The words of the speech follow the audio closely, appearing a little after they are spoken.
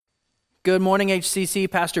Good morning,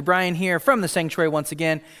 HCC. Pastor Brian here from the sanctuary once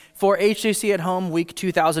again for HCC at Home Week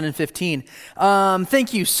 2015.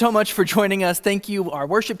 Thank you so much for joining us. Thank you, our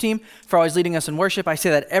worship team, for always leading us in worship. I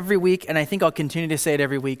say that every week, and I think I'll continue to say it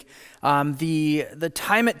every week. The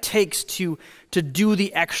time it takes to do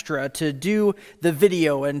the extra, to do the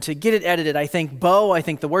video, and to get it edited, I thank Bo, I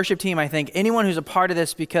thank the worship team, I thank anyone who's a part of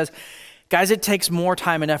this, because guys, it takes more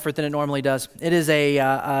time and effort than it normally does. It is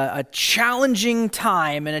a challenging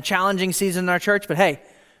time and a challenging season in our church, but hey,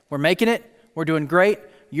 we're making it. We're doing great.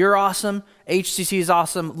 You're awesome. HCC is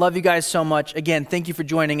awesome. Love you guys so much. Again, thank you for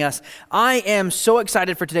joining us. I am so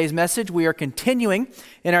excited for today's message. We are continuing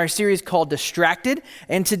in our series called Distracted,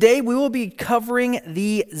 and today we will be covering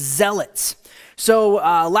the Zealots. So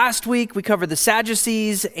last week we covered the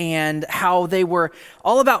Sadducees and how they were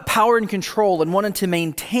all about power and control and wanted to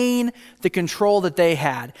maintain the control that they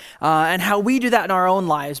had, and how we do that in our own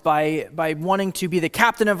lives by wanting to be the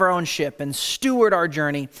captain of our own ship and steward our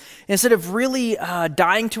journey instead of really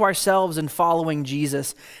dying to ourselves and following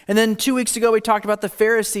Jesus. And then 2 weeks ago we talked about the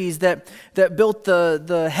Pharisees that built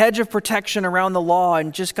the hedge of protection around the law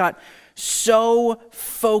and just got so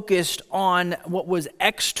focused on what was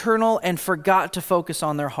external and forgot to focus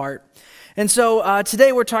on their heart. And so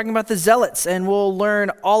today we're talking about the Zealots, and we'll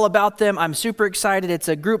learn all about them. I'm super excited. It's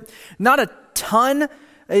a group, not a ton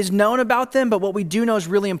is known about them, but what we do know is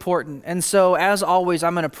really important. And so as always,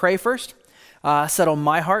 I'm going to pray first, settle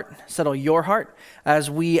my heart, settle your heart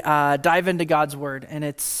as we dive into God's word. And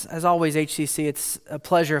it's, as always, HCC, it's a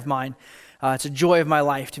pleasure of mine. It's a joy of my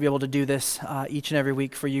life to be able to do this each and every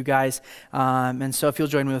week for you guys. And so if you'll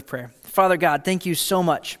join me with prayer. Father God, thank you so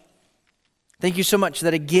much. Thank you so much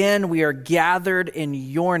that again we are gathered in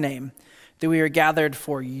your name, that we are gathered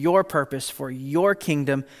for your purpose, for your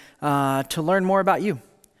kingdom, to learn more about you.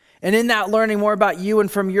 And in that learning more about you and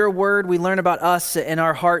from your word, we learn about us and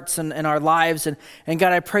our hearts and our lives. And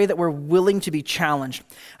God, I pray that we're willing to be challenged.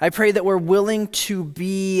 I pray that we're willing to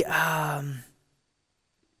be...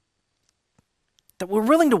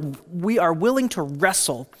 we are willing to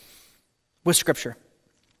wrestle with Scripture.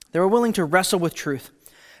 That we're willing to wrestle with truth.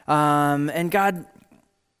 And God,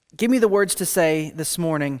 give me the words to say this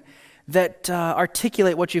morning that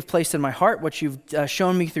articulate what you've placed in my heart, what you've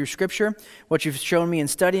shown me through Scripture, what you've shown me in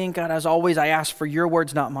studying. God, as always, I ask for your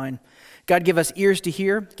words, not mine. God, give us ears to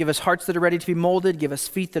hear, give us hearts that are ready to be molded, give us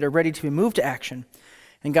feet that are ready to be moved to action.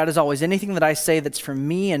 And God, as always, anything that I say that's from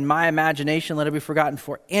me and my imagination, let it be forgotten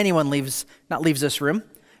before anyone leaves this room,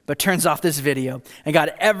 but turns off this video. And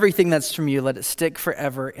God, everything that's from you, let it stick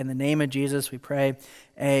forever. In the name of Jesus, we pray,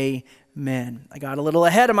 amen. I got a little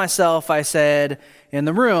ahead of myself. I said, in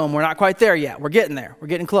the room, we're not quite there yet. We're getting there. We're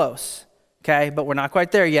getting close, okay? But we're not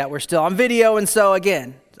quite there yet. We're still on video, and so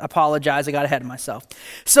again, apologize, I got ahead of myself.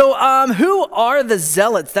 So who are the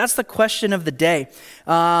Zealots? That's the question of the day.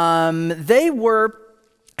 They were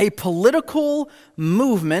a political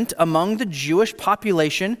movement among the Jewish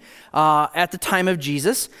population at the time of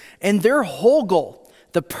Jesus, and their whole goal,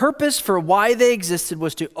 the purpose for why they existed,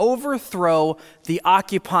 was to overthrow the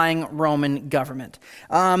occupying Roman government.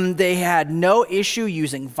 They had no issue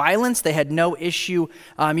using violence. They had no issue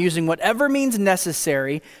using whatever means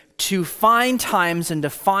necessary to find times and to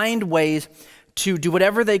find ways to do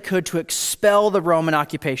whatever they could to expel the Roman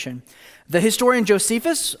occupation. The historian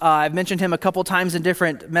Josephus, I've mentioned him a couple times in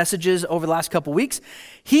different messages over the last couple weeks.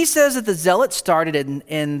 He says that the Zealots started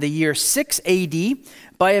in the year 6 AD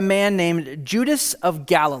by a man named Judas of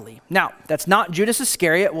Galilee. Now, that's not Judas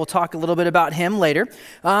Iscariot. We'll talk a little bit about him later.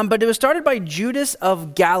 But it was started by Judas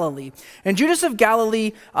of Galilee. And Judas of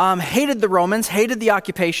Galilee hated the Romans, hated the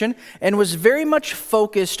occupation, and was very much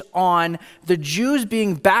focused on the Jews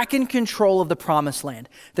being back in control of the promised land.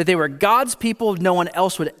 That they were God's people. No one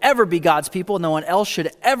else would ever be God's people. No one else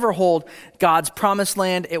should ever hold God's promised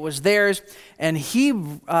land. It was theirs. And he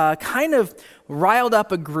kind of riled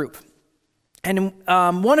up a group. And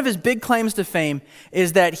one of his big claims to fame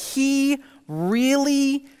is that he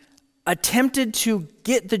really attempted to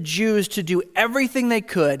get the Jews to do everything they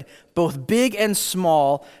could, both big and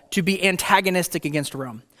small, to be antagonistic against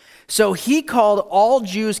Rome. So he called all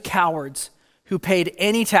Jews cowards who paid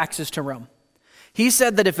any taxes to Rome. He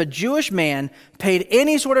said that if a Jewish man paid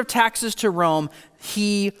any sort of taxes to Rome,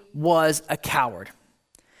 he was a coward.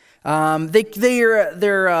 What's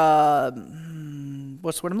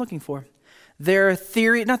what I'm looking for?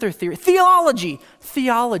 theology.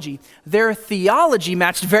 Their theology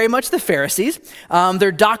matched very much the Pharisees.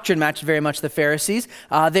 Their doctrine matched very much the Pharisees.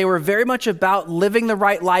 They were very much about living the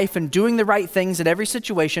right life and doing the right things in every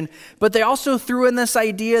situation, but they also threw in this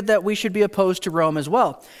idea that we should be opposed to Rome as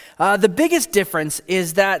well. The biggest difference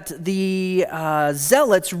is that the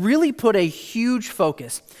Zealots really put a huge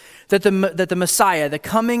focus that the Messiah, the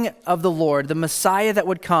coming of the Lord, the Messiah that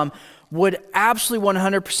would come, would absolutely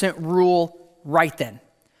 100% rule right then.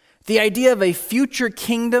 The idea of a future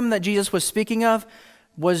kingdom that Jesus was speaking of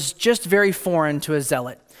was just very foreign to a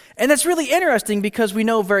zealot. And that's really interesting because we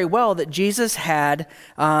know very well that Jesus had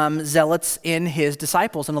zealots in his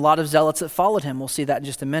disciples and a lot of zealots that followed him. We'll see that in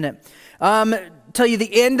just a minute. Tell you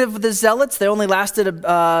the end of the zealots, they only lasted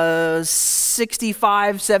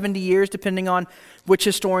 65, 70 years, depending on which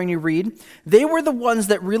historian you read. They were the ones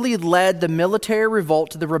that really led the military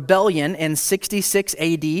revolt, the rebellion in 66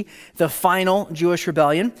 AD, the final Jewish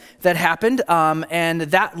rebellion that happened, and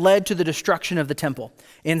that led to the destruction of the temple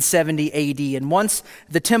in 70 AD. And once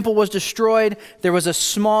the temple was destroyed, there was a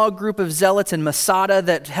small group of zealots in Masada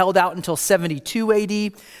that held out until 72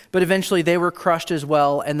 AD, but eventually they were crushed as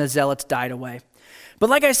well, and the zealots died away.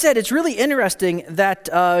 But like I said, it's really interesting that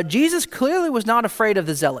Jesus clearly was not afraid of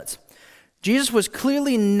the zealots. Jesus was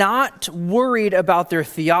clearly not worried about their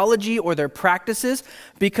theology or their practices,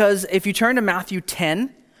 because if you turn to Matthew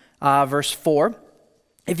 10, verse 4,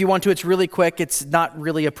 if you want to, it's really quick. It's not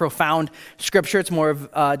really a profound scripture. It's more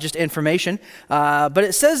of just information. But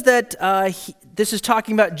it says that this is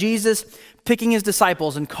talking about Jesus picking his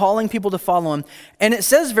disciples and calling people to follow him. And it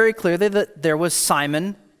says very clearly that there was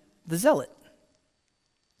Simon the Zealot.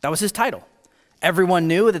 That was his title. Everyone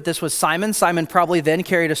knew that this was Simon. Simon probably then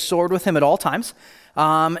carried a sword with him at all times.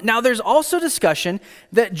 Now, there's also discussion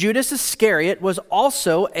that Judas Iscariot was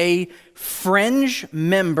also a fringe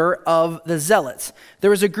member of the Zealots. There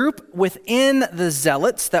was a group within the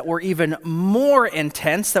Zealots that were even more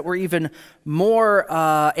intense, that were even more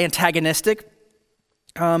antagonistic.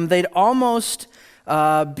 They'd almost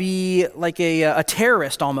be like a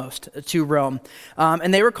terrorist almost to Rome.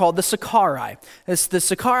 And they were called the Sicarii. The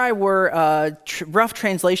Sicarii were, rough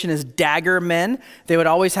translation is dagger men. They would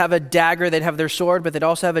always have a dagger. They'd have their sword, but they'd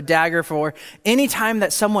also have a dagger for any time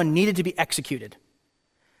that someone needed to be executed.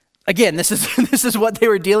 Again, this is what they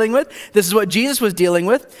were dealing with. This is what Jesus was dealing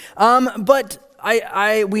with. But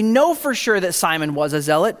we know for sure that Simon was a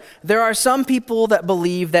zealot. There are some people that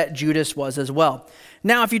believe that Judas was as well.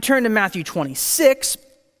 Now, if you turn to Matthew 26,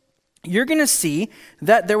 you're going to see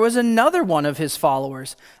that there was another one of his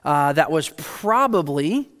followers that was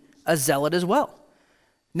probably a zealot as well.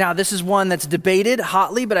 Now, this is one that's debated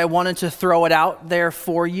hotly, but I wanted to throw it out there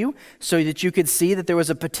for you so that you could see that there was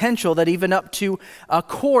a potential that even up to a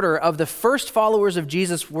quarter of the first followers of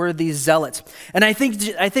Jesus were these zealots. And I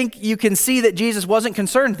think you can see that Jesus wasn't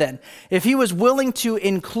concerned then. If he was willing to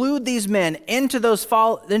include these men into those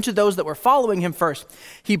that were following him first,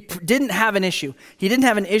 he didn't have an issue. He didn't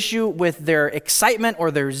have an issue with their excitement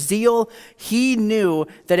or their zeal. He knew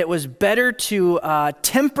that it was better to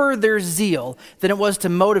temper their zeal than it was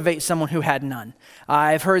to motivate someone who had none.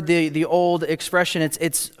 I've heard the old expression,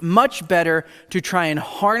 it's much better to try and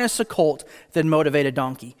harness a colt than motivate a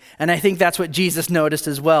donkey. And I think that's what Jesus noticed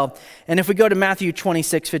as well. And if we go to Matthew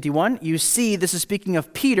 26:51, you see this is speaking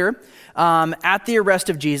of Peter at the arrest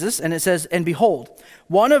of Jesus, and it says, "And behold,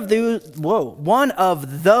 one of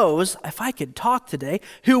those, if I could talk today,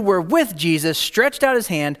 who were with Jesus stretched out his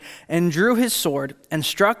hand and drew his sword and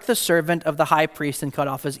struck the servant of the high priest and cut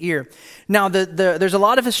off his ear." Now, there's a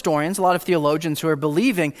lot of historians, a lot of theologians who are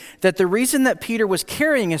believing that the reason that Peter was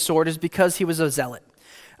carrying a sword is because he was a zealot.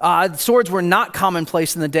 Swords were not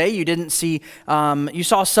commonplace in the day. You didn't see, you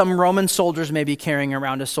saw some Roman soldiers maybe carrying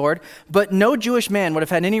around a sword, but no Jewish man would have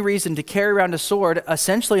had any reason to carry around a sword,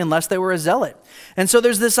 essentially, unless they were a zealot. And so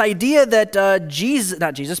there's this idea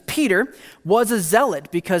that Peter was a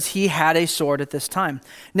zealot because he had a sword at this time.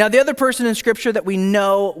 Now, the other person in Scripture that we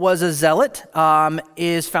know was a zealot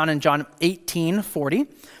is found in John 18:40.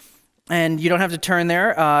 And you don't have to turn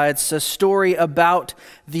there. It's a story about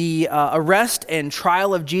the arrest and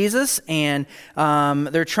trial of Jesus, and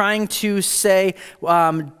they're trying to say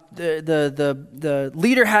the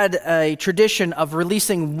leader had a tradition of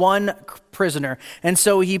releasing one prisoner, and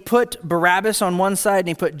so he put Barabbas on one side and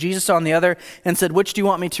he put Jesus on the other, and said, "Which do you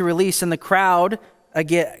want me to release?" And the crowd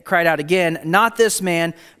cried out again, "Not this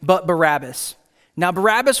man, but Barabbas." Now,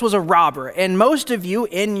 Barabbas was a robber, and most of you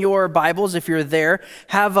in your Bibles, if you're there,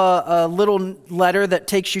 have a little letter that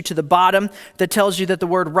takes you to the bottom that tells you that the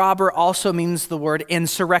word robber also means the word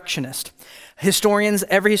insurrectionist.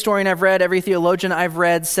 Every historian I've read, every theologian I've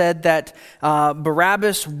read said that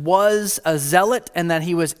Barabbas was a zealot and that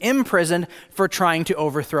he was imprisoned for trying to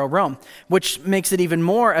overthrow Rome, which makes it even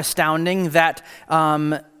more astounding that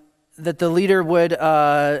the leader would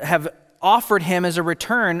have offered him as a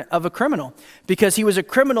return of a criminal, because he was a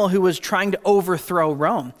criminal who was trying to overthrow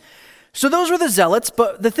Rome. So those were the zealots,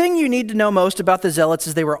 but the thing you need to know most about the zealots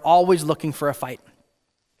is they were always looking for a fight.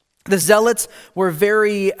 The zealots were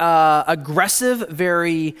very aggressive,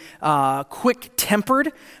 very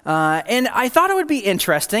quick-tempered, and I thought it would be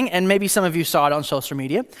interesting, and maybe some of you saw it on social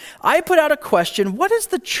media. I put out a question: what is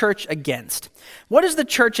the church against? What is the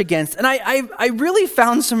church against? And I really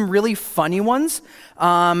found some really funny ones.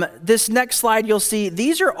 This next slide you'll see,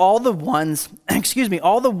 these are all the ones,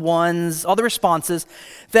 all the responses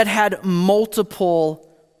that had multiple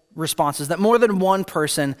responses, that more than one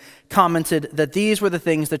person commented that these were the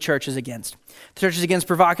things the church is against. The church is against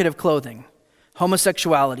provocative clothing,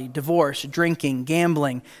 homosexuality, divorce, drinking,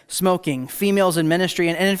 gambling, smoking, females in ministry,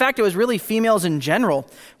 and in fact it was really females in general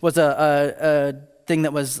was a thing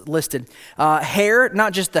that was listed. Hair,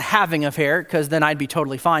 not just the having of hair, because then I'd be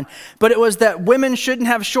totally fine, but it was that women shouldn't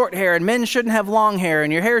have short hair and men shouldn't have long hair,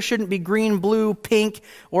 and your hair shouldn't be green, blue, pink,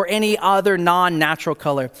 or any other non-natural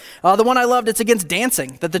color. The one I loved, it's against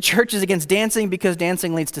dancing, that the church is against dancing because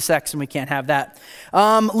dancing leads to sex and we can't have that.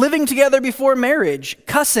 Living together before marriage,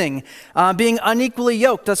 cussing, being unequally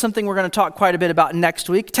yoked, that's something we're going to talk quite a bit about next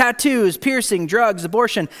week. Tattoos, piercing, drugs,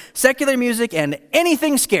 abortion, secular music, and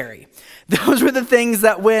anything scary. Those were the things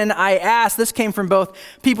that when I asked, this came from both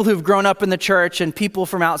people who've grown up in the church and people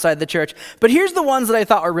from outside the church. But here's the ones that I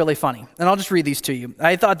thought were really funny. And I'll just read these to you.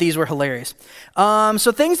 I thought these were hilarious.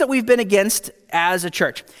 So things that we've been against as a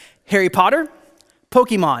church: Harry Potter,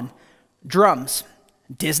 Pokemon, drums,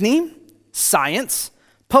 Disney, science,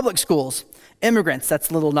 public schools, immigrants, that's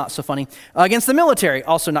a little not so funny, against the military,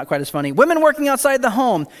 also not quite as funny, women working outside the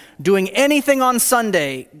home, doing anything on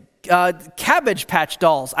Sunday, Cabbage Patch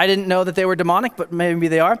dolls. I didn't know that they were demonic, but maybe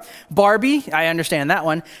they are. Barbie, I understand that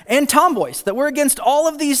one. And tomboys, that we're against all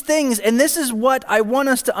of these things. And this is what I want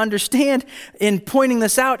us to understand in pointing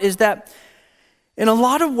this out, is that in a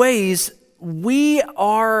lot of ways, we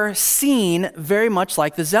are seen very much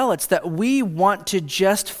like the zealots, that we want to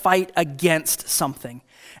just fight against something.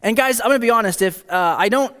 And guys, I'm going to be honest, if I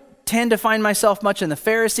don't tend to find myself much in the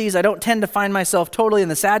Pharisees, I don't tend to find myself totally in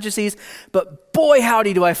the Sadducees, but boy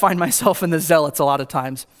howdy do I find myself in the zealots a lot of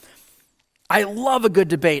times. I love a good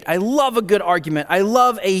debate. I love a good argument. I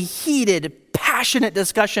love a heated, passionate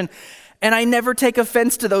discussion, and I never take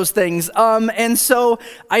offense to those things. And so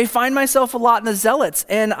I find myself a lot in the zealots,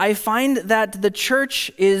 and I find that the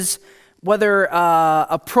church is, whether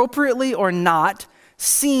appropriately or not,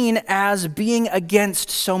 seen as being against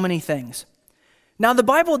so many things. Now, the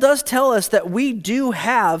Bible does tell us that we do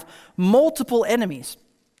have multiple enemies.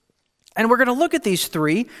 And we're going to look at these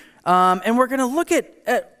three, and we're going to look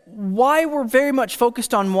at why we're very much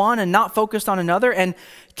focused on one and not focused on another, and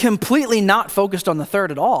completely not focused on the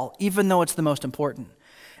third at all, even though it's the most important.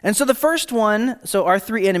 And so the first one, so our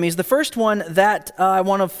three enemies, the first one that I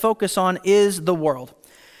want to focus on is the world.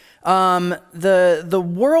 The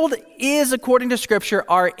world is, according to Scripture,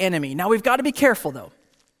 our enemy. Now, we've got to be careful, though.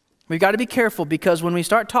 We've got to be careful, because when we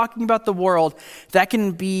start talking about the world, that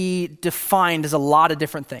can be defined as a lot of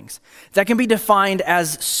different things. That can be defined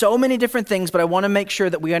as so many different things, but I want to make sure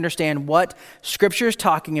that we understand what Scripture is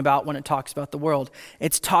talking about when it talks about the world.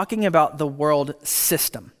 It's talking about the world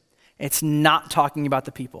system. It's not talking about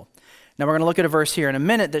the people. Now, we're going to look at a verse here in a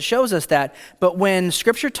minute that shows us that, but when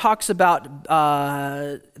Scripture talks about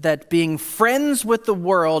that being friends with the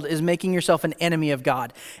world is making yourself an enemy of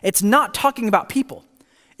God, it's not talking about people.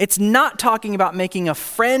 It's not talking about making a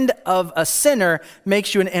friend of a sinner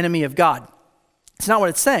makes you an enemy of God. It's not what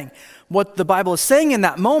it's saying. What the Bible is saying in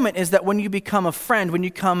that moment is that when you become a friend, when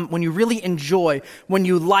you really enjoy, when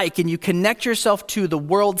you like, and you connect yourself to the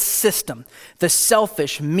world system, the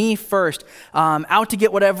selfish, me first, out to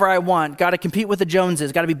get whatever I want, got to compete with the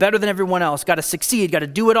Joneses, got to be better than everyone else, got to succeed, got to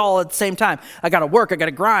do it all at the same time. I got to work, I got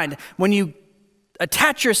to grind. When you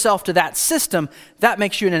attach yourself to that system, that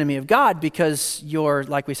makes you an enemy of God, because you're,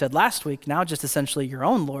 like we said last week, now just essentially your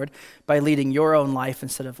own Lord by leading your own life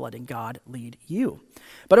instead of letting God lead you.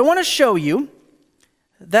 But I want to show you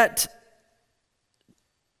that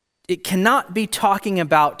it cannot be talking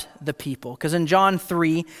about the people. Because in John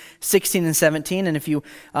 3:16 and 17, and if you,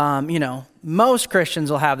 most Christians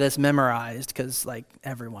will have this memorized because like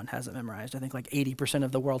everyone has it memorized. I think like 80%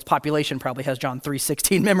 of the world's population probably has John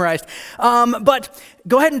 3:16 memorized. But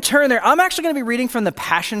go ahead and turn there. I'm actually going to be reading from the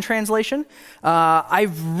Passion Translation. I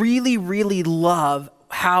really, really love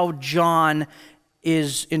how John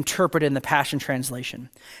is interpreted in the Passion Translation.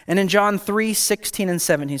 And in John 3:16 and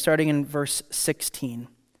 17, starting in verse 16,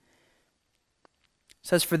 it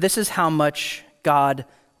says, "For this is how much God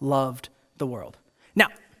loved the world." Now,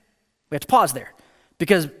 we have to pause there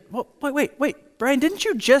because, wait, Brian, didn't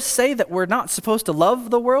you just say that we're not supposed to love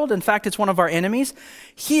the world? In fact, it's one of our enemies.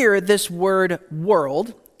 Here, this word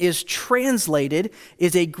world is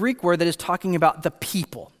a Greek word that is talking about the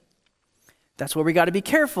people. That's where we got to be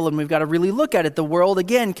careful and we've got to really look at it. The world,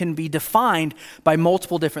 again, can be defined by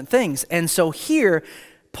multiple different things. And so here,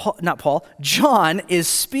 John is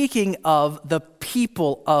speaking of the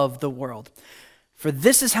people of the world. For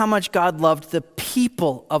this is how much God loved the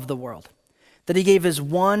people of the world, that he gave his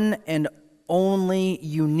one and only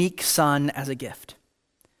unique Son as a gift.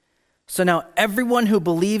 So now everyone who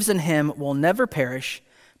believes in him will never perish,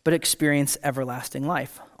 but experience everlasting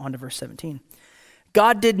life. On to verse 17.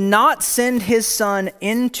 God did not send his Son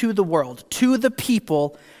into the world, to the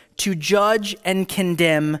people, to judge and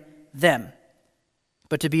condemn them,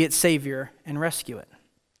 but to be its Savior and rescue it.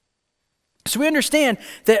 So we understand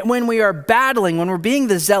that when we are battling, when we're being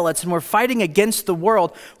the zealots and we're fighting against the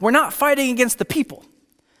world, we're not fighting against the people.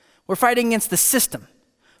 We're fighting against the system.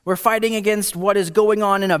 We're fighting against what is going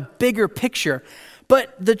on in a bigger picture.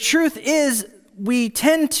 But the truth is, we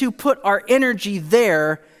tend to put our energy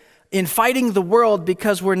there in fighting the world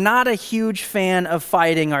because we're not a huge fan of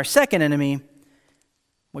fighting our second enemy,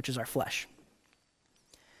 which is our flesh.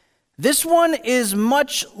 This one is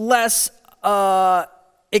much less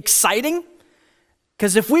exciting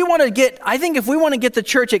because if we want to get the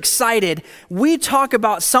church excited, we talk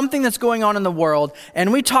about something that's going on in the world,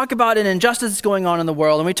 and we talk about an injustice that's going on in the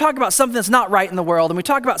world, and we talk about something that's not right in the world, and we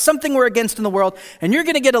talk about something we're against in the world, and you're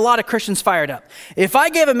going to get a lot of Christians fired up. If I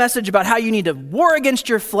gave a message about how you need to war against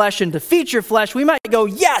your flesh and defeat your flesh, we might go,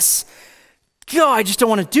 yes, God, I just don't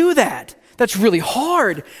want to do that. That's really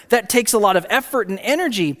hard. That takes a lot of effort and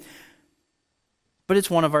energy, but it's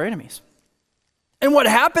one of our enemies. And what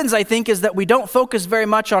happens, I think, is that we don't focus very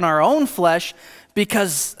much on our own flesh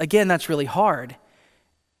because, again, that's really hard.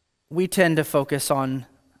 We tend to focus on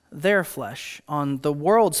their flesh, on the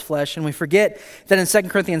world's flesh, and we forget that in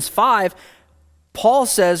 2 Corinthians 5, Paul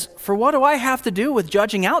says, "For what do I have to do with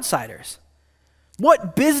judging outsiders?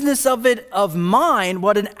 What business of mine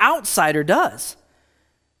what an outsider does?"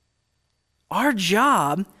 Our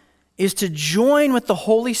job is to join with the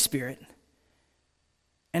Holy Spirit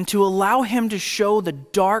and to allow him to show the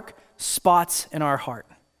dark spots in our heart.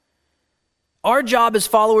 Our job as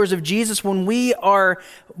followers of Jesus, when we are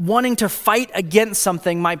wanting to fight against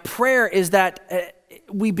something, my prayer is that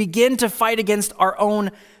we begin to fight against our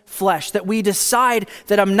own flesh, that we decide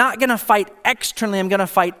that I'm not going to fight externally, I'm going to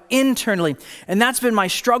fight internally. And that's been my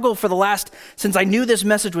struggle for since I knew this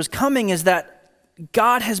message was coming, is that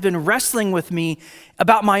God has been wrestling with me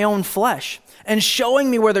about my own flesh and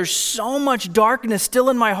showing me where there's so much darkness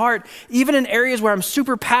still in my heart, even in areas where I'm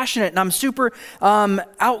super passionate and I'm super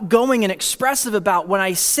outgoing and expressive about. When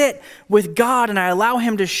I sit with God and I allow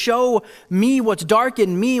him to show me what's dark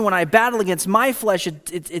in me when I battle against my flesh,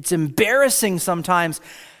 it's embarrassing sometimes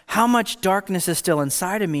how much darkness is still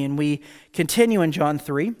inside of me. And we continue in John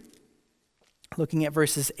 3, looking at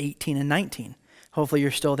verses 18 and 19. Hopefully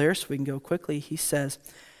you're still there so we can go quickly. He says,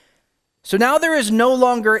 "So now there is no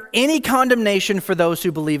longer any condemnation for those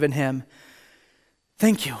who believe in him."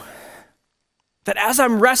 Thank you. That as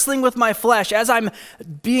I'm wrestling with my flesh, as I'm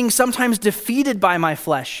being sometimes defeated by my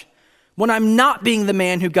flesh, when I'm not being the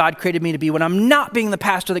man who God created me to be, when I'm not being the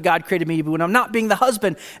pastor that God created me to be, when I'm not being the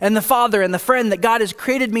husband and the father and the friend that God has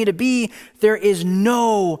created me to be, there is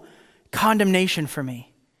no condemnation for me.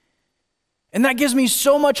 And that gives me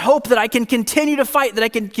so much hope that I can continue to fight, that I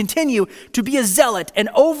can continue to be a zealot and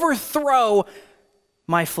overthrow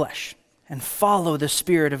my flesh and follow the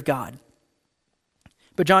Spirit of God.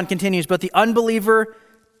 But John continues, "But the unbeliever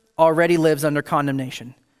already lives under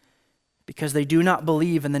condemnation because they do not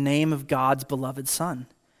believe in the name of God's beloved Son."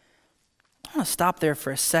 I want to stop there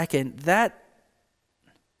for a second. That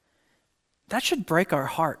should break our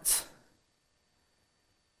hearts.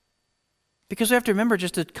 Because we have to remember,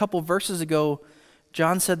 just a couple verses ago,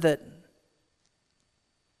 John said that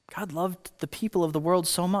God loved the people of the world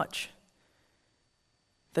so much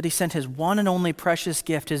that he sent his one and only precious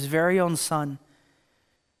gift, his very own Son.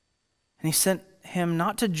 And he sent him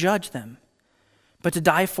not to judge them, but to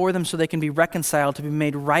die for them so they can be reconciled, to be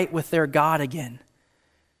made right with their God again.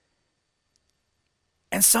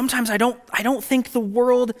 And sometimes I don't think the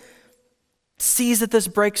world sees that this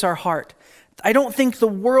breaks our heart. I don't think the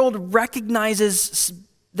world recognizes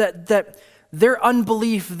that their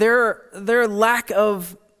unbelief, their lack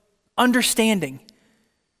of understanding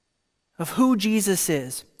of who Jesus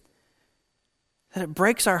is, that it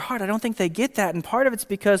breaks our heart. I don't think they get that. And part of it's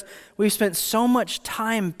because we've spent so much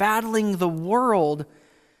time battling the world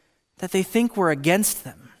that they think we're against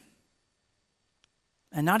them.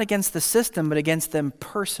 And not against the system, but against them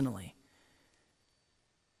personally.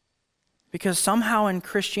 Because somehow in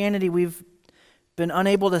Christianity we've been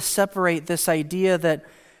unable to separate this idea that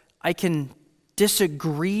I can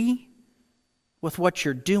disagree with what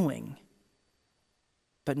you're doing,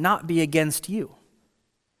 but not be against you.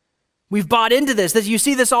 We've bought into this. You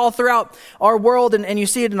see this all throughout our world, and you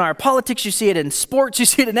see it in our politics, you see it in sports, you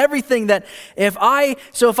see it in everything, that if I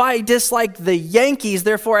dislike the Yankees,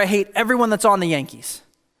 therefore I hate everyone that's on the Yankees.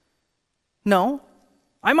 No,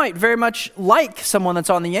 I might very much like someone that's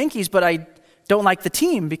on the Yankees, but I don't like the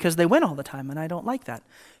team because they win all the time, and I don't like that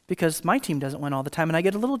because my team doesn't win all the time, and I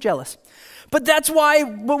get a little jealous. But that's why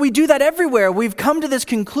we do that everywhere. We've come to this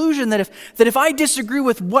conclusion that if I disagree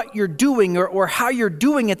with what you're doing or how you're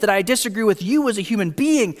doing it, that I disagree with you as a human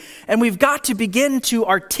being. And we've got to begin to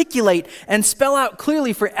articulate and spell out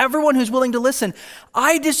clearly for everyone who's willing to listen,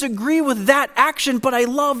 I disagree with that action, but I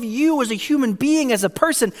love you as a human being, as a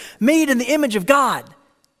person made in the image of God.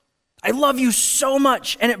 I love you so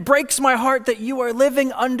much, and it breaks my heart that you are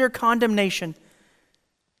living under condemnation.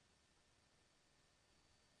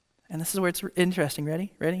 And this is where it's interesting.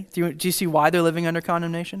 Ready? Do you see why they're living under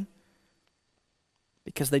condemnation?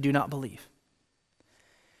 Because they do not believe.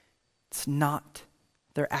 It's not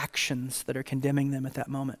their actions that are condemning them at that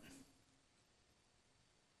moment.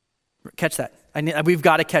 Catch that. We've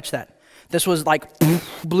got to catch that. This was like,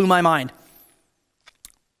 blew my mind.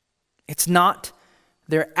 It's not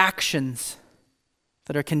their actions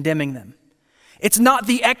that are condemning them. It's not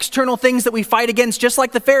the external things that we fight against, just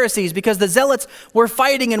like the Pharisees, because the Zealots were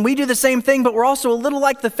fighting and we do the same thing, but we're also a little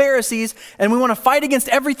like the Pharisees, and we want to fight against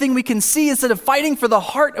everything we can see instead of fighting for the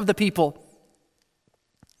heart of the people.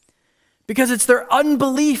 Because it's their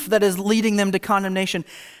unbelief that is leading them to condemnation,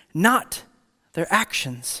 not their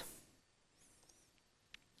actions.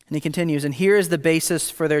 And he continues, and here is the basis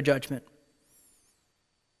for their judgment.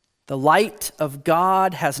 The light of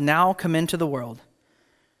God has now come into the world,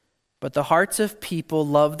 but the hearts of people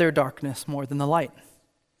love their darkness more than the light,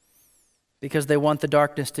 because they want the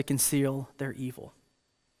darkness to conceal their evil.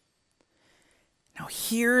 Now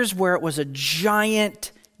here's where it was a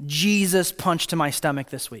giant Jesus punch to my stomach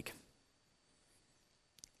this week.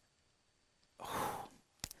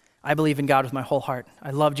 I believe in God with my whole heart.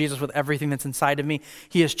 I love Jesus with everything that's inside of me.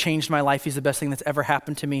 He has changed my life. He's the best thing that's ever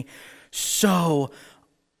happened to me. So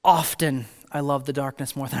often I love the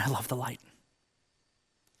darkness more than I love the light.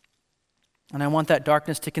 And I want that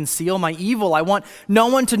darkness to conceal my evil. I want no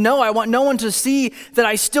one to know. I want no one to see that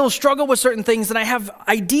I still struggle with certain things, and I have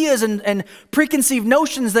ideas and preconceived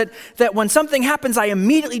notions that when something happens, I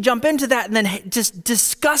immediately jump into that and then just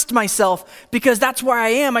disgust myself because that's where I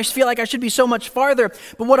am. I feel like I should be so much farther.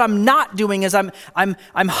 But what I'm not doing is I'm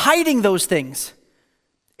hiding those things.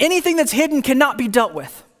 Anything that's hidden cannot be dealt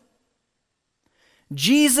with.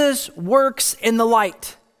 Jesus works in the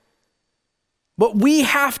light. What we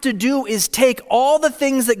have to do is take all the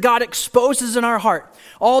things that God exposes in our heart,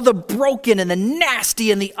 all the broken and the nasty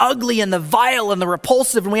and the ugly and the vile and the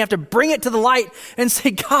repulsive, and we have to bring it to the light and say,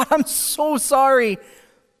 God, I'm so sorry.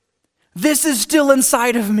 This is still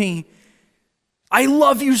inside of me. I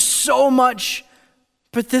love you so much,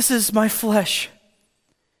 but this is my flesh.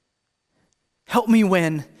 Help me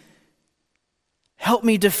win. Help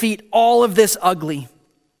me defeat all of this ugly.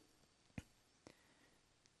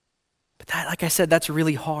 But that, like I said, that's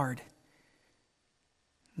really hard.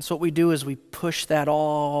 And so what we do is we push that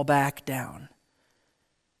all back down.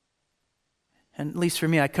 And at least for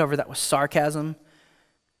me, I cover that with sarcasm.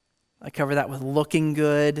 I cover that with looking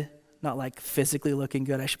good. Not like physically looking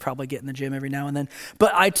good. I should probably get in the gym every now and then.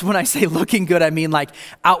 But when I say looking good, I mean like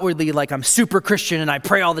outwardly, like I'm super Christian and I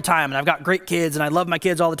pray all the time and I've got great kids and I love my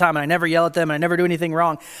kids all the time and I never yell at them and I never do anything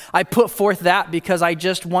wrong. I put forth that because I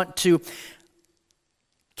just want to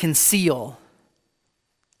conceal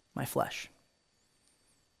my flesh.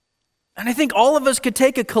 And I think all of us could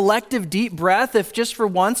take a collective deep breath if just for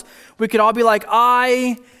once we could all be like,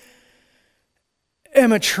 I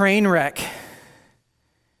am a train wreck.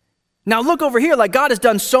 Now look over here, like God has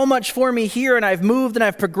done so much for me here and I've moved and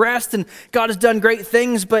I've progressed and God has done great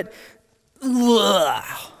things, but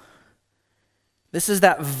ugh. This is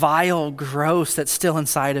that vile gross that's still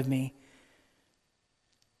inside of me.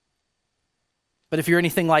 But if you're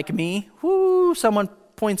anything like me, someone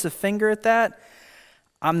points a finger at that,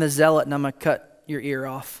 I'm the zealot and I'm going to cut your ear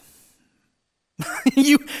off.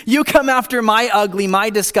 You come after my ugly, my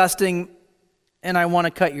disgusting, and I want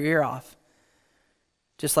to cut your ear off.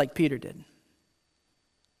 Just like Peter did.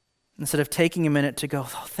 Instead of taking a minute to go,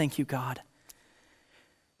 oh, thank you, God.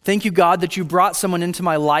 Thank you, God, that you brought someone into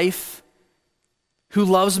my life who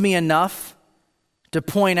loves me enough to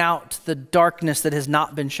point out the darkness that has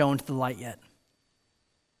not been shown to the light yet.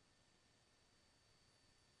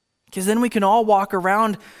 Because then we can all walk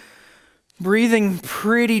around breathing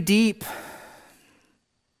pretty deep,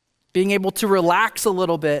 being able to relax a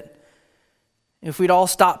little bit if we'd all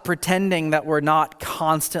stop pretending that we're not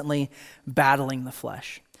constantly battling the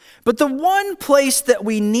flesh. But the one place that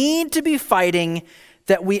we need to be fighting,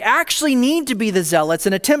 that we actually need to be the zealots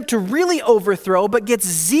and attempt to really overthrow, but gets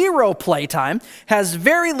zero playtime, has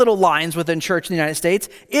very little lines within church in the United States,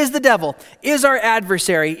 is the devil, is our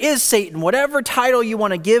adversary, is Satan, whatever title you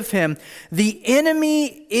want to give him. The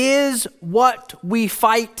enemy is what we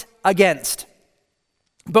fight against.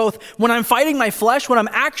 Both when I'm fighting my flesh, what I'm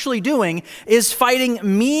actually doing is fighting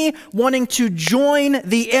me wanting to join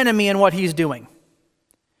the enemy in what he's doing.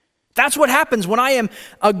 That's what happens when I am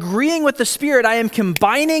agreeing with the Spirit. I am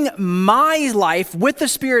combining my life with the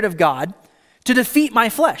Spirit of God to defeat my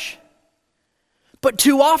flesh. But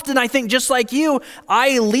too often, I think just like you,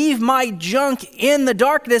 I leave my junk in the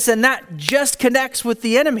darkness and that just connects with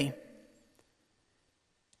the enemy.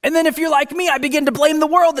 And then if you're like me, I begin to blame the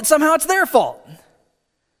world that somehow it's their fault.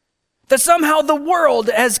 That somehow the world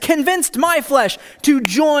has convinced my flesh to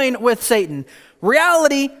join with Satan.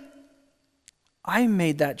 Reality, I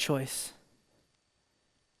made that choice.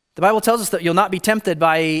 The Bible tells us that you'll not be tempted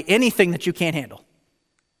by anything that you can't handle.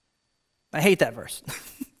 I hate that verse.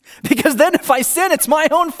 Because then if I sin, it's my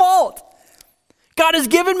own fault. God has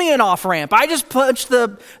given me an off-ramp. I just punched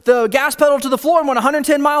the gas pedal to the floor and went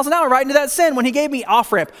 110 miles an hour right into that sin when he gave me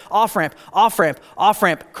off-ramp, off-ramp, off-ramp,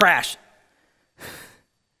 off-ramp, crash.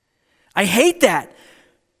 I hate that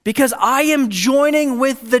because I am joining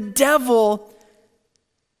with the devil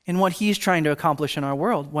in what he's trying to accomplish in our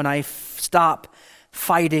world when I stop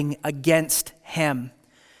fighting against him.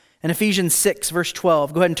 In Ephesians 6, verse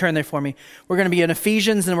 12, go ahead and turn there for me. We're going to be in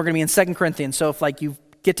Ephesians and we're going to be in 2 Corinthians. So if you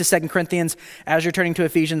get to 2 Corinthians, as you're turning to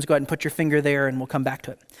Ephesians, go ahead and put your finger there and we'll come back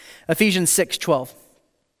to it. Ephesians 6:12.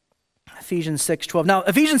 Ephesians 6:12. Now,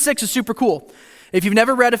 Ephesians 6 is super cool. If you've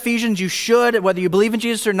never read Ephesians, you should, whether you believe in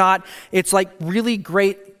Jesus or not. It's like really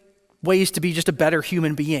great ways to be just a better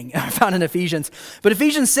human being found in Ephesians. But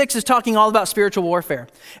Ephesians 6 is talking all about spiritual warfare.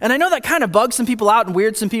 And I know that kind of bugs some people out and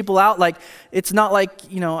weirds some people out. Like, it's not like,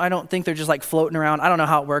 I don't think they're just like floating around. I don't know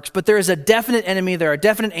how it works. But there is a definite enemy. There are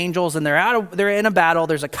definite angels, and they're in a battle.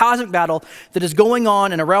 There's a cosmic battle that is going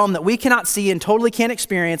on in a realm that we cannot see and totally can't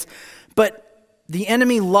experience. But the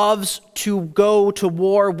enemy loves to go to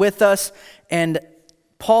war with us. And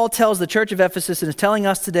Paul tells the church of Ephesus and is telling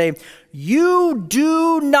us today, you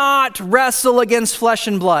do not wrestle against flesh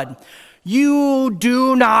and blood. You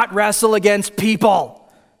do not wrestle against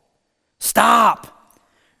people. Stop.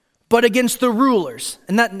 But against the rulers.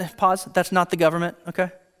 And that's not the government,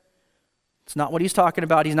 okay? It's not what he's talking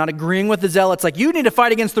about. He's not agreeing with the zealots. Like, you need to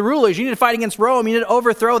fight against the rulers. You need to fight against Rome. You need to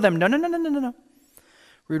overthrow them. No.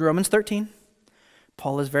 Read Romans 13.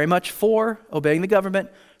 Paul is very much for obeying the government,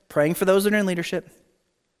 praying for those that are in leadership.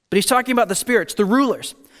 But he's talking about the spirits, the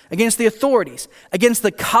rulers, against the authorities, against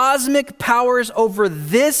the cosmic powers over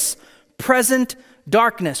this present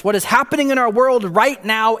darkness. What is happening in our world right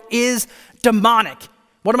now is demonic.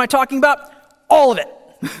 What am I talking about? All of it.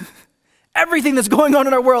 Everything that's going on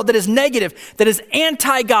in our world that is negative, that is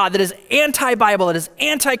anti-God, that is anti-Bible, that is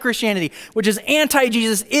anti-Christianity, which is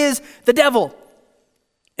anti-Jesus, is the devil.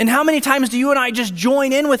 And how many times do you and I just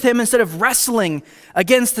join in with him instead of wrestling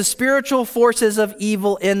against the spiritual forces of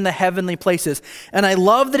evil in the heavenly places? And I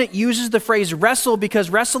love that it uses the phrase wrestle, because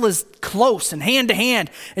wrestle is close and hand to hand,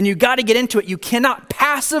 and you got to get into it. You cannot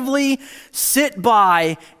passively sit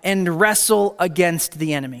by and wrestle against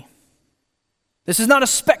the enemy. This is not a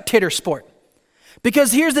spectator sport.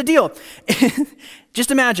 Because here's the deal.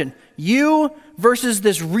 Just imagine you versus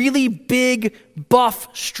this really big,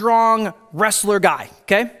 buff, strong wrestler guy,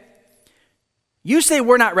 okay? You say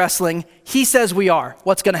we're not wrestling. He says we are.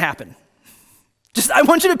 What's going to happen? I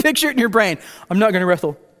want you to picture it in your brain. I'm not going to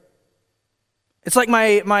wrestle. It's like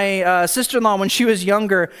my sister-in-law, when she was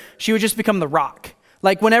younger, she would just become the Rock.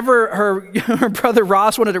 Like whenever her brother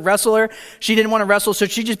Ross wanted to wrestle her, she didn't want to wrestle, so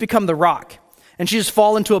she'd just become the Rock. and she just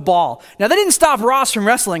fall into a ball. Now, that didn't stop Ross from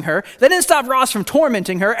wrestling her. That didn't stop Ross from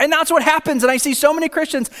tormenting her. And that's what happens. And I see so many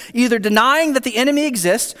Christians either denying that the enemy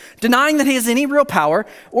exists, denying that he has any real power,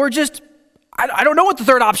 or just, I don't know what the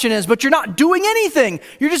third option is, but you're not doing anything.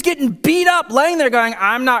 You're just getting beat up, laying there going,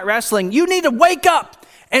 I'm not wrestling. You need to wake up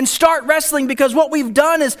and start wrestling, because what we've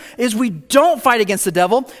done is we don't fight against the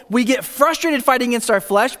devil. We get frustrated fighting against our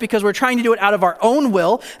flesh because we're trying to do it out of our own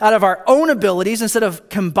will, out of our own abilities, instead of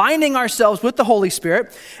combining ourselves with the Holy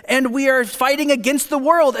Spirit. And we are fighting against the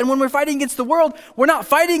world. And when we're fighting against the world, we're not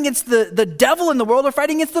fighting against the devil in the world, we're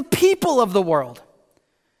fighting against the people of the world.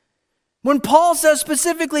 When Paul says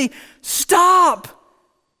specifically, stop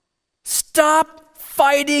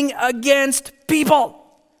fighting against people.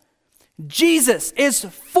 Jesus is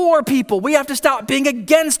for people. We have to stop being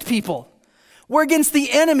against people. We're against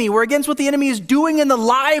the enemy. We're against what the enemy is doing in the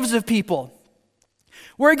lives of people.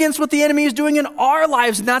 We're against what the enemy is doing in our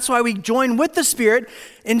lives, and that's why we join with the Spirit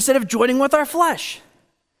instead of joining with our flesh.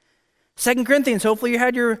 2 Corinthians, hopefully you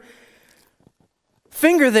had your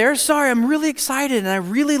finger there. Sorry, I'm really excited, and I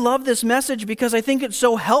really love this message because I think it's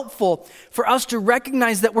so helpful for us to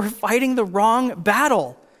recognize that we're fighting the wrong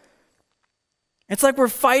battle. It's like we're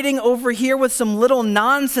fighting over here with some little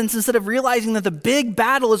nonsense instead of realizing that the big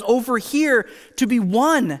battle is over here to be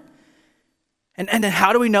won. And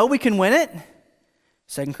how do we know we can win it?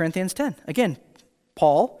 2 Corinthians 10. Again,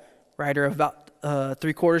 Paul, writer of about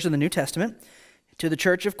 3/4 of the New Testament, to the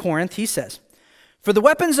church of Corinth, he says, "For the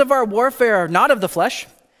weapons of our warfare are not of the flesh,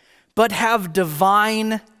 but have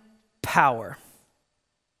divine power."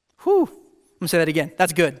 Whew. I'm going to say that again.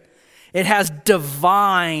 That's good. It has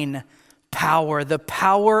divine power. The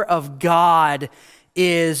power of God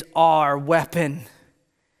is our weapon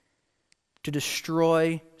to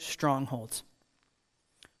destroy strongholds.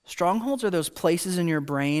 Strongholds are those places in your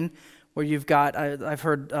brain where you've got, I've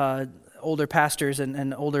heard older pastors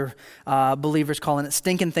and older believers calling it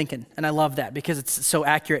stinking thinking. And I love that because it's so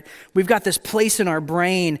accurate. We've got this place in our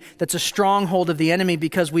brain that's a stronghold of the enemy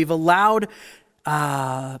because we've allowed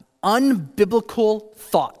unbiblical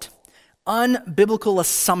thought, unbiblical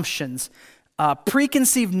assumptions,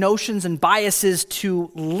 preconceived notions and biases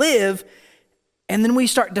to live, and then we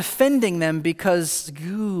start defending them because,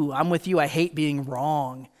 I'm with you, I hate being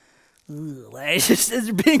wrong.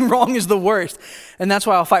 Being wrong is the worst. And that's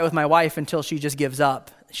why I'll fight with my wife until she just gives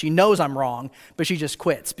up. She knows I'm wrong, but she just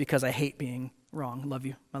quits because I hate being wrong. Love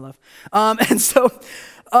you, my love.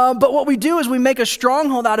 But what we do is we make a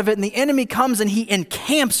stronghold out of it, and the enemy comes and he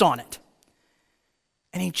encamps on it.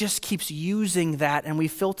 And he just keeps using that, and we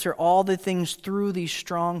filter all the things through these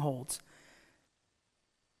strongholds.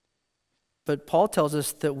 But Paul tells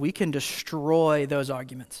us that we can destroy those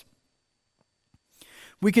arguments.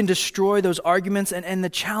 We can destroy those arguments, and the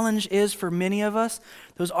challenge is for many of us,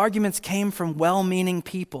 those arguments came from well-meaning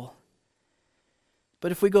people.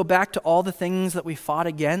 But if we go back to all the things that we fought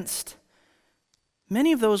against,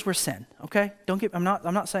 many of those were sin, okay? I'm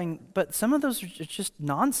not saying, but some of those are just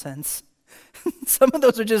nonsense. Some of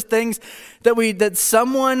those are just things that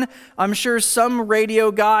someone, I'm sure some radio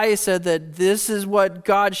guy said that this is what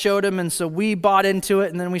God showed him, and so we bought into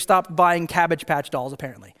it, and then we stopped buying Cabbage Patch dolls,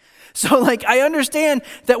 apparently. So I understand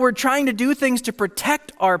that we're trying to do things to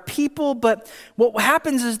protect our people, but what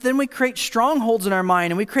happens is then we create strongholds in our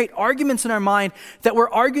mind and we create arguments in our mind that we're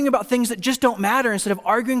arguing about things that just don't matter instead of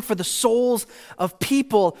arguing for the souls of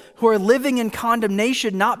people who are living in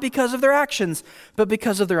condemnation, not because of their actions, but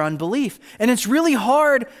because of their unbelief. And it's really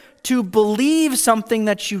hard to believe something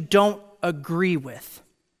that you don't agree with.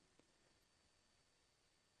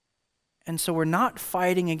 And so we're not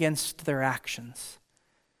fighting against their actions.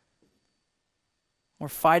 We're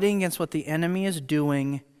fighting against what the enemy is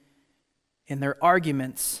doing in their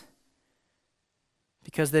arguments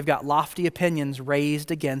because they've got lofty opinions raised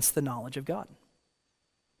against the knowledge of God.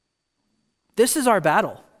 This is our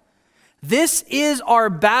battle. This is our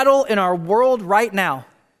battle in our world right now.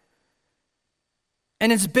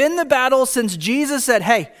 And it's been the battle since Jesus said,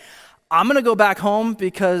 hey, I'm going to go back home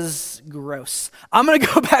because gross. I'm going to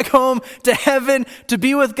go back home to heaven to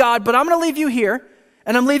be with God, but I'm going to leave you here,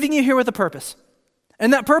 and I'm leaving you here with a purpose.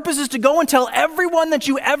 And that purpose is to go and tell everyone that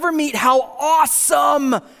you ever meet how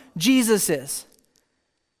awesome Jesus is.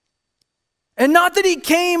 And not that he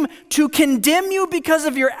came to condemn you because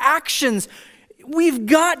of your actions. We've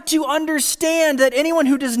got to understand that anyone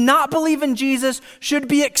who does not believe in Jesus should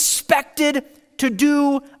be expected to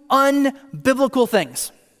do unbiblical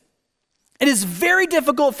things. It is very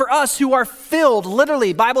difficult for us who are filled,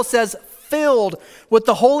 literally, Bible says, filled with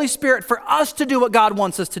the Holy Spirit for us to do what God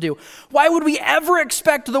wants us to do. Why would we ever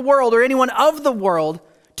expect the world or anyone of the world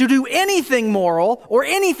to do anything moral or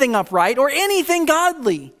anything upright or anything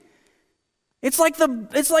godly. It's like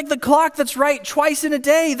the clock that's right twice in a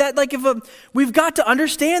day. That we've got to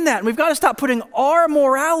understand that, and we've got to stop putting our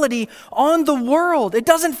morality on the world. It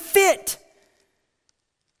doesn't fit.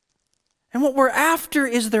 And what we're after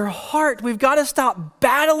is their heart. We've got to stop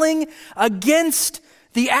battling against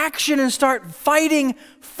the action and start fighting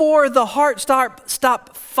for the heart.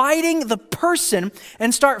 Stop fighting the person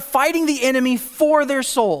and start fighting the enemy for their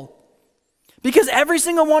soul. Because every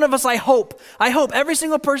single one of us, I hope every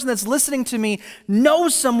single person that's listening to me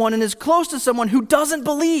knows someone and is close to someone who doesn't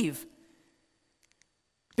believe.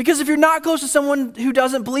 Because if you're not close to someone who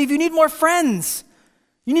doesn't believe, you need more friends.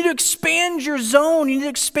 You need to expand your zone. You need to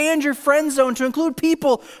expand your friend zone to include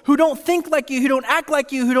people who don't think like you, who don't act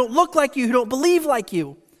like you, who don't look like you, who don't believe like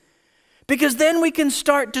you. Because then we can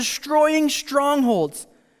start destroying strongholds.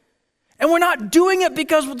 And we're not doing it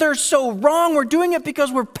because they're so wrong. We're doing it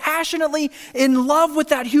because we're passionately in love with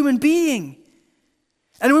that human being.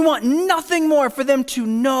 And we want nothing more for them to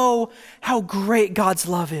know how great God's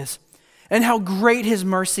love is, and how great his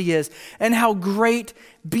mercy is, and how great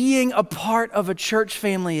being a part of a church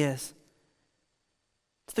family is.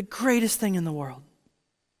 It's the greatest thing in the world.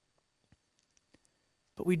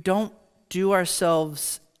 But we don't do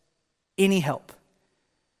ourselves any help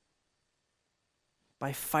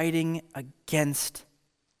by fighting against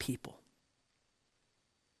people.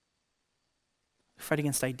 We fight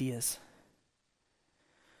against ideas.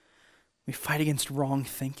 We fight against wrong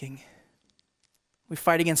thinking. We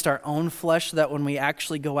fight against our own flesh so that when we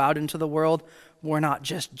actually go out into the world, we're not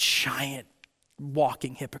just giant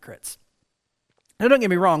walking hypocrites. Now, don't get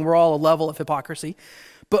me wrong, we're all a level of hypocrisy,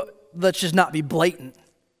 but let's just not be blatant.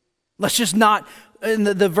 Let's just not, in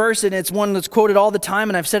the verse, and it's one that's quoted all the time,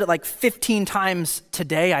 and I've said it like 15 times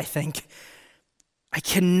today, I think. I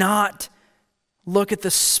cannot look at the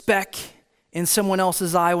speck in someone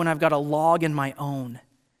else's eye when I've got a log in my own.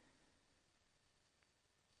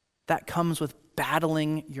 That comes with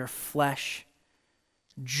battling your flesh,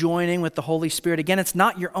 joining with the Holy Spirit. Again, it's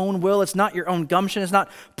not your own will. It's not your own gumption. It's not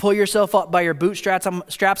pull yourself up by your bootstraps. I'm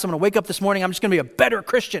going to wake up this morning. I'm just going to be a better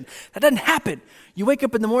Christian. That doesn't happen. You wake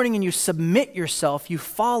up in the morning and you submit yourself. You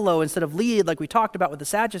follow instead of lead, like we talked about with the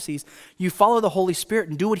Sadducees. You follow the Holy Spirit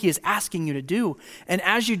and do what he is asking you to do. And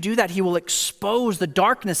as you do that, he will expose the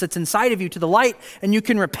darkness that's inside of you to the light, and you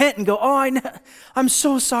can repent and go, I'm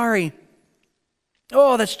so sorry.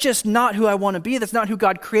 Oh, that's just not who I want to be. That's not who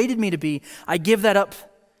God created me to be. I give that up.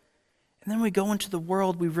 And then we go into the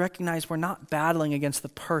world, we recognize we're not battling against the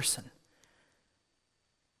person.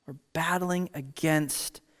 We're battling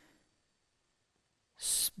against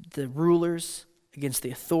the rulers, against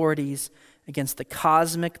the authorities, against the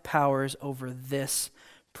cosmic powers over this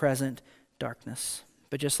present darkness.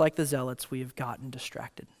 But just like the zealots, we have gotten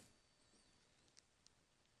distracted.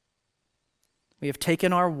 We have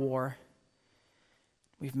taken our war,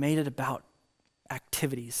 we've made it about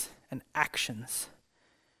activities and actions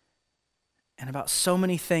and about so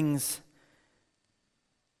many things.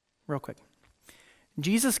 Real quick.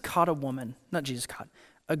 Jesus caught a woman,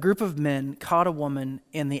 a group of men caught a woman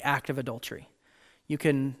in the act of adultery. You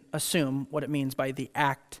can assume what it means by the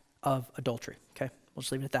act of adultery, okay? We'll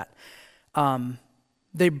just leave it at that.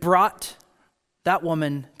 They brought that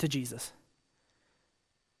woman to Jesus.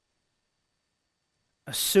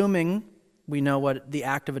 Assuming we know what the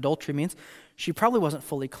act of adultery means, she probably wasn't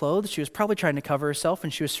fully clothed. She was probably trying to cover herself,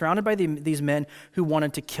 and she was surrounded by these men who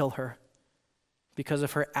wanted to kill her because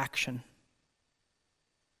of her action.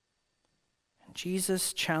 And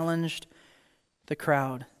Jesus challenged the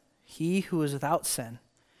crowd. He who is without sin,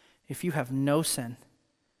 if you have no sin,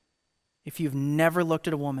 if you've never looked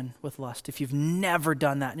at a woman with lust, if you've never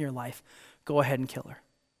done that in your life, go ahead and kill her.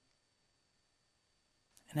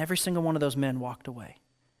 And every single one of those men walked away.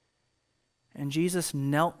 And Jesus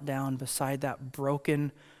knelt down beside that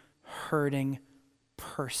broken, hurting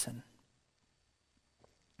person.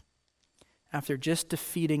 After just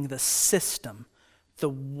defeating the system, the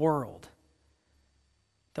world,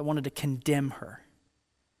 that wanted to condemn her.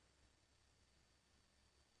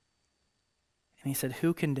 And he said,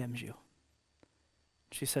 "Who condemns you?"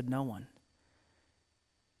 She said, "No one."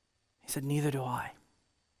 He said, "Neither do I.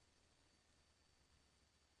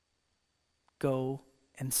 Go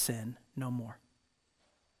and sin no more."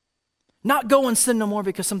 Not go and sin no more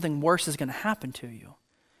because something worse is going to happen to you.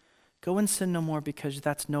 Go and sin no more because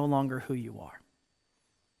that's no longer who you are.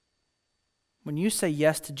 When you say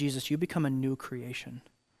yes to Jesus, you become a new creation.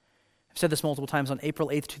 I've said this multiple times. On April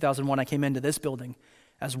 8th, 2001, I came into this building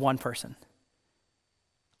as one person.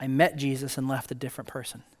 I met Jesus and left a different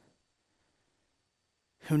person.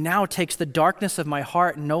 who now takes the darkness of my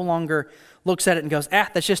heart and no longer looks at it and goes,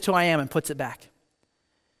 that's just who I am, and puts it back.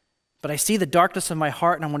 But I see the darkness of my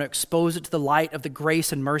heart and I want to expose it to the light of the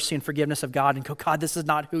grace and mercy and forgiveness of God and go, God, this is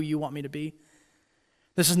not who you want me to be.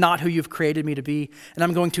 This is not who you've created me to be. And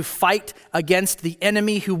I'm going to fight against the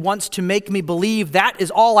enemy who wants to make me believe that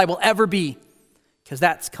is all I will ever be, because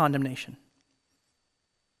that's condemnation.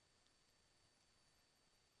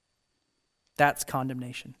 That's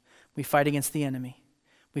condemnation. We fight against the enemy.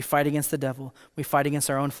 We fight against the devil. We fight against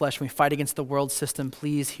our own flesh. We fight against the world system.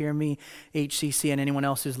 Please hear me, HCC, and anyone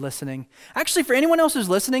else who's listening. Actually, for anyone else who's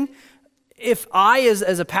listening, if I,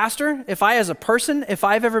 as a pastor, if I, as a person, if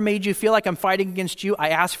I've ever made you feel like I'm fighting against you, I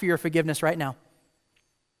ask for your forgiveness right now.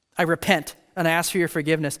 I repent and I ask for your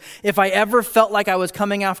forgiveness. If I ever felt like I was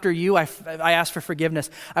coming after you, I ask for forgiveness.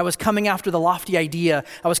 I was coming after the lofty idea.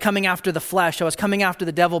 I was coming after the flesh. I was coming after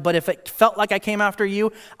the devil. But if it felt like I came after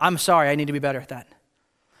you, I'm sorry. I need to be better at that.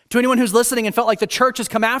 To anyone who's listening and felt like the church has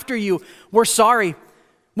come after you, we're sorry.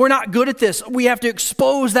 We're not good at this. We have to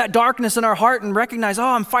expose that darkness in our heart and recognize,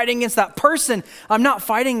 I'm fighting against that person. I'm not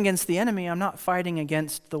fighting against the enemy. I'm not fighting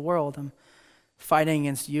against the world. I'm fighting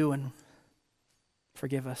against you, and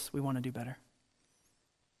forgive us. We want to do better.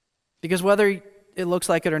 Because whether it looks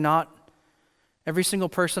like it or not, every single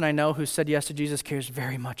person I know who said yes to Jesus cares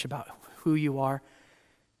very much about who you are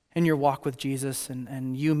in your walk with Jesus,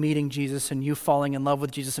 and you meeting Jesus and you falling in love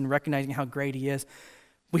with Jesus and recognizing how great he is.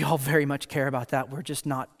 We all very much care about that. We're just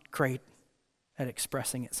not great at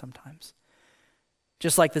expressing it sometimes.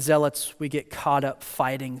 Just like the zealots, we get caught up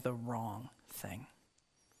fighting the wrong thing.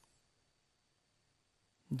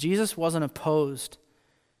 Jesus wasn't opposed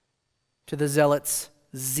to the zealots'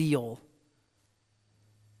 zeal.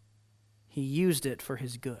 He used it for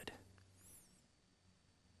his good.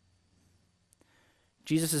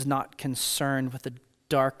 Jesus is not concerned with the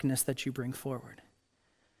darkness that you bring forward.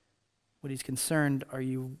 What he's concerned, are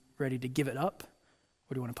you ready to give it up,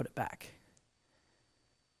 or do you want to put it back?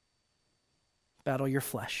 Battle your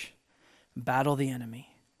flesh. Battle the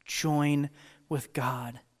enemy. Join with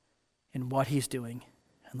God in what he's doing,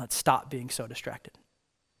 and let's stop being so distracted.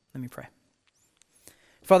 Let me pray.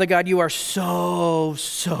 Father God, you are so,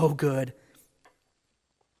 so good.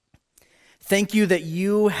 Thank you that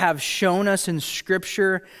you have shown us in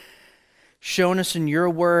Scripture, shown us in your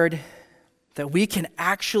word, that we can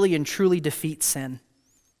actually and truly defeat sin.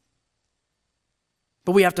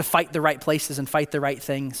 But we have to fight the right places and fight the right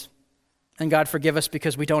things. And God, forgive us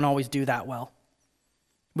because we don't always do that well.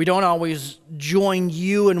 We don't always join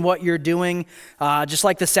you in what you're doing. Just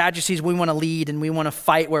like the Sadducees, we want to lead and we want to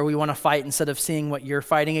fight where we want to fight instead of seeing what you're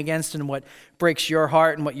fighting against and what breaks your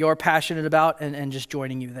heart and what you're passionate about and just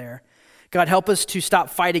joining you there. God, help us to stop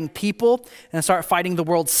fighting people and start fighting the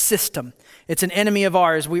world system. It's an enemy of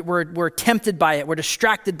ours. We're tempted by it. We're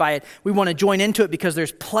distracted by it. We want to join into it because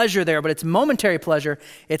there's pleasure there, but it's momentary pleasure.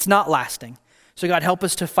 It's not lasting. So God, help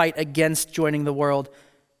us to fight against joining the world,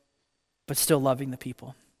 but still loving the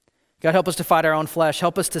people. God, help us to fight our own flesh.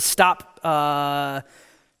 Help us to stop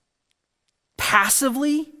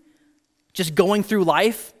passively just going through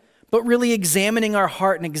life, but really examining our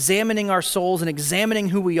heart and examining our souls and examining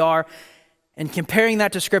who we are and comparing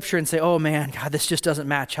that to Scripture and say, oh man, God, this just doesn't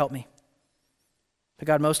match. Help me. But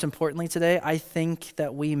God, most importantly today, I think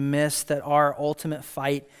that we miss that our ultimate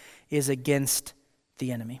fight is against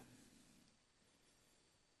the enemy.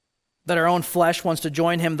 That our own flesh wants to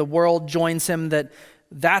join him, the world joins him,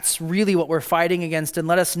 that's really what we're fighting against. And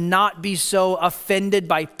let us not be so offended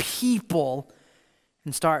by people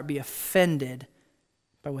and start be offended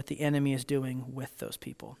by what the enemy is doing with those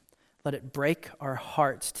people. Let it break our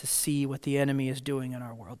hearts to see what the enemy is doing in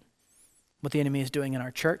our world, what the enemy is doing in our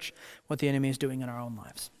church, what the enemy is doing in our own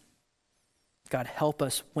lives. God, help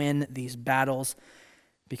us win these battles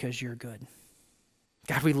because you're good.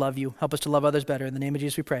 God, we love you. Help us to love others better. In the name of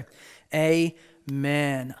Jesus we pray.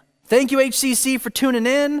 Amen. Thank you, HCC, for tuning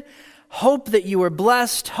in. Hope that you were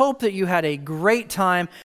blessed. Hope that you had a great time.